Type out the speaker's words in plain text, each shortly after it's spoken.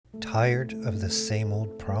Tired of the same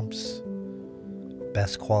old prompts?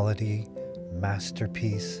 Best quality,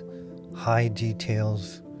 masterpiece, high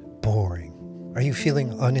details, boring. Are you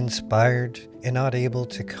feeling uninspired and not able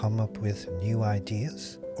to come up with new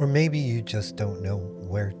ideas? Or maybe you just don't know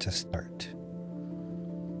where to start.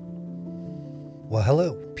 Well,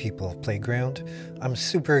 hello, people of Playground. I'm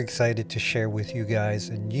super excited to share with you guys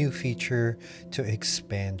a new feature to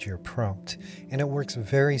expand your prompt. And it works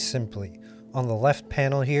very simply. On the left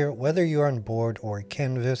panel here, whether you're on board or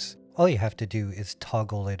canvas, all you have to do is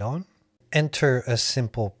toggle it on. Enter a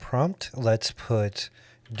simple prompt. Let's put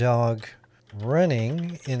dog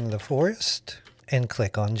running in the forest and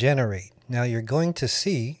click on generate. Now you're going to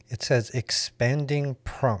see it says expanding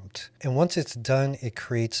prompt. And once it's done, it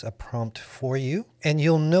creates a prompt for you. And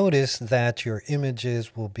you'll notice that your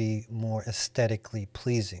images will be more aesthetically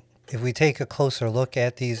pleasing. If we take a closer look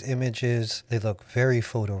at these images, they look very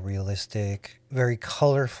photorealistic, very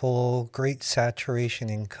colorful, great saturation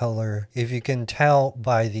in color. If you can tell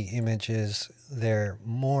by the images, they're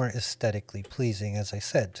more aesthetically pleasing, as I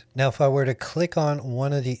said. Now, if I were to click on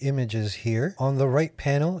one of the images here, on the right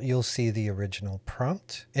panel, you'll see the original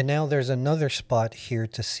prompt. And now there's another spot here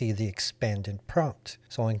to see the expanded prompt.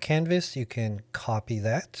 So on Canvas, you can copy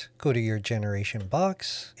that, go to your generation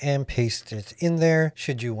box and paste it in there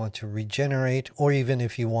should you want to regenerate, or even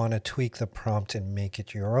if you want to tweak the prompt and make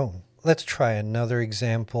it your own. Let's try another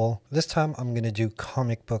example. This time I'm going to do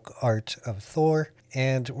comic book art of Thor,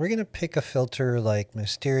 and we're going to pick a filter like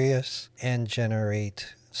mysterious and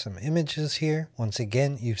generate some images here. Once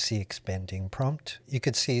again, you see expanding prompt. You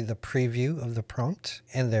could see the preview of the prompt,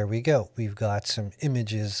 and there we go. We've got some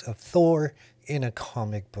images of Thor in a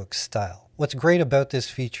comic book style. What's great about this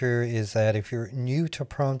feature is that if you're new to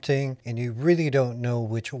prompting and you really don't know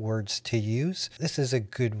which words to use, this is a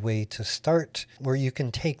good way to start, where you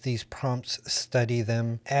can take these prompts, study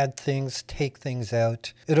them, add things, take things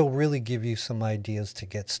out. It'll really give you some ideas to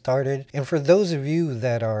get started. And for those of you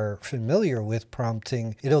that are familiar with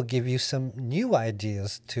prompting, it'll give you some new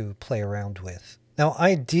ideas to play around with. Now,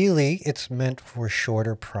 ideally, it's meant for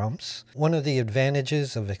shorter prompts. One of the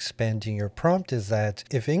advantages of expanding your prompt is that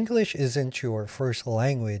if English isn't your first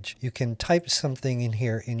language, you can type something in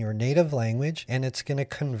here in your native language and it's going to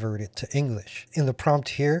convert it to English. In the prompt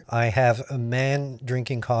here, I have a man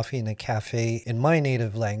drinking coffee in a cafe in my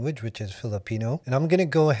native language, which is Filipino. And I'm going to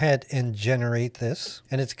go ahead and generate this,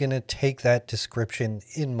 and it's going to take that description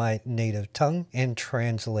in my native tongue and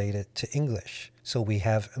translate it to English. So we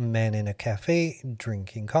have a man in a cafe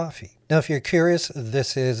drinking coffee. Now, if you're curious,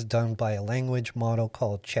 this is done by a language model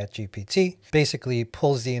called ChatGPT. Basically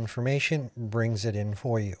pulls the information, brings it in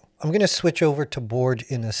for you. I'm going to switch over to board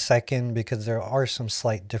in a second because there are some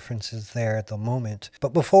slight differences there at the moment.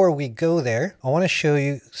 But before we go there, I want to show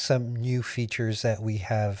you some new features that we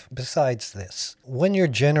have besides this. When you're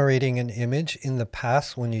generating an image, in the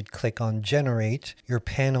past, when you'd click on generate, your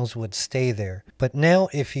panels would stay there. But now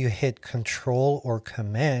if you hit Control or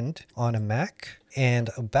Command on a Mac, and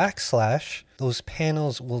a backslash, those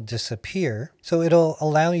panels will disappear. So it'll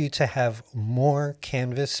allow you to have more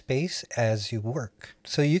canvas space as you work.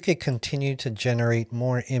 So you could continue to generate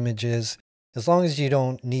more images. As long as you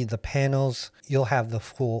don't need the panels, you'll have the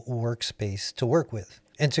full workspace to work with.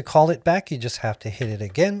 And to call it back, you just have to hit it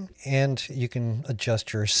again, and you can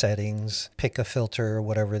adjust your settings, pick a filter,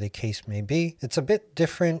 whatever the case may be. It's a bit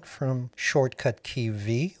different from shortcut key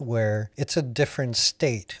V, where it's a different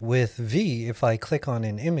state. With V, if I click on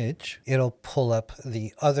an image, it'll pull up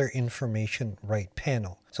the other information right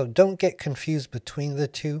panel. So don't get confused between the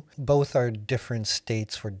two. Both are different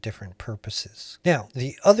states for different purposes. Now,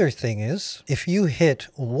 the other thing is, if you hit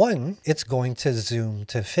 1, it's going to zoom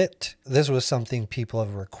to fit. This was something people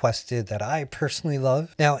have requested that I personally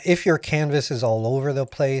love. Now, if your canvas is all over the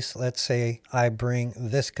place, let's say I bring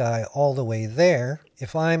this guy all the way there.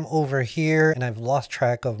 If I'm over here and I've lost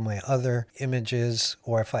track of my other images,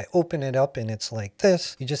 or if I open it up and it's like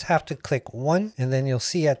this, you just have to click 1 and then you'll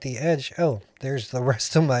see at the edge, oh, there's the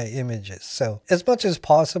rest of my images. So as much as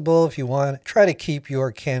possible, if you want, try to keep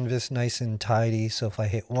your canvas nice and tidy. So if I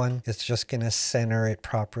hit 1, it's just going to center it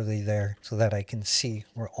properly there so that I can see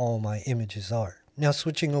where all my images are. Now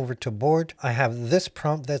switching over to board, I have this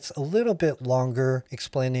prompt that's a little bit longer,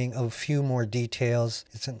 explaining a few more details.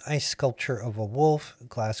 It's an ice sculpture of a wolf,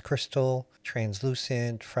 glass crystal,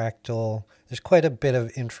 translucent, fractal. There's quite a bit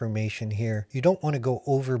of information here. You don't want to go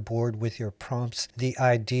overboard with your prompts. The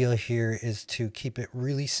idea here is to keep it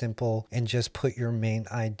really simple and just put your main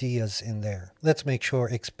ideas in there. Let's make sure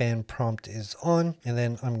expand prompt is on, and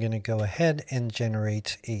then I'm going to go ahead and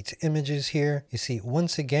generate 8 images here. You see,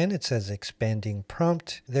 once again, it says expanding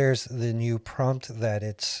prompt. There's the new prompt that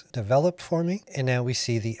it's developed for me. And now we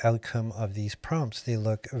see the outcome of these prompts. They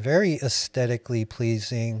look very aesthetically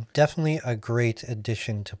pleasing. Definitely a great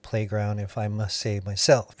addition to Playground, if I must say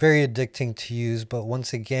myself. Very addicting to use, but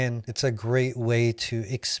once again, it's a great way to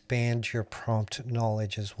expand your prompt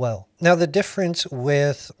knowledge as well. Now, the difference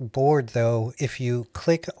with Board, though, if you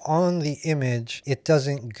click on the image, it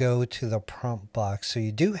doesn't go to the prompt box. So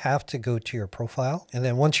you do have to go to your profile. And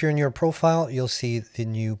then once you're in your profile, you'll see the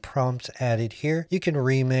new prompt added here. You can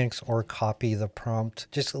remix or copy the prompt.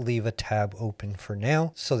 Just leave a tab open for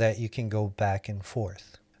now so that you can go back and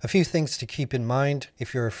forth. A few things to keep in mind.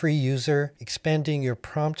 If you're a free user, expanding your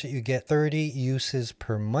prompt, you get 30 uses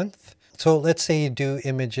per month. So let's say you do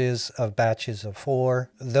images of batches of 4.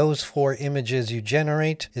 Those 4 images you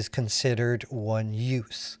generate is considered 1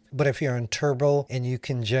 use. But if you're on Turbo and you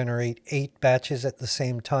can generate 8 batches at the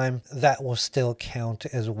same time, that will still count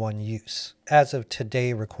as 1 use. As of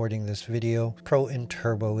today, recording this video, Pro and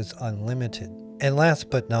Turbo is unlimited. And last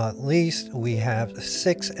but not least, we have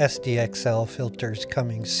 6 SDXL filters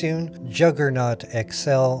coming soon. Juggernaut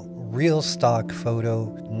XL, Real Stock Photo,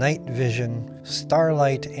 Night Vision,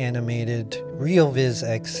 Starlight Animated, RealViz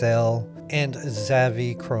XL, and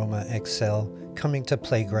Zavi Chroma XL coming to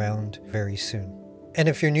Playground very soon. And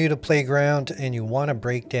if you're new to Playground and you want a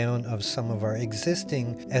breakdown of some of our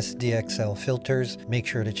existing SDXL filters, make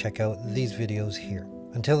sure to check out these videos here.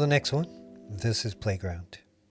 Until the next one, this is Playground.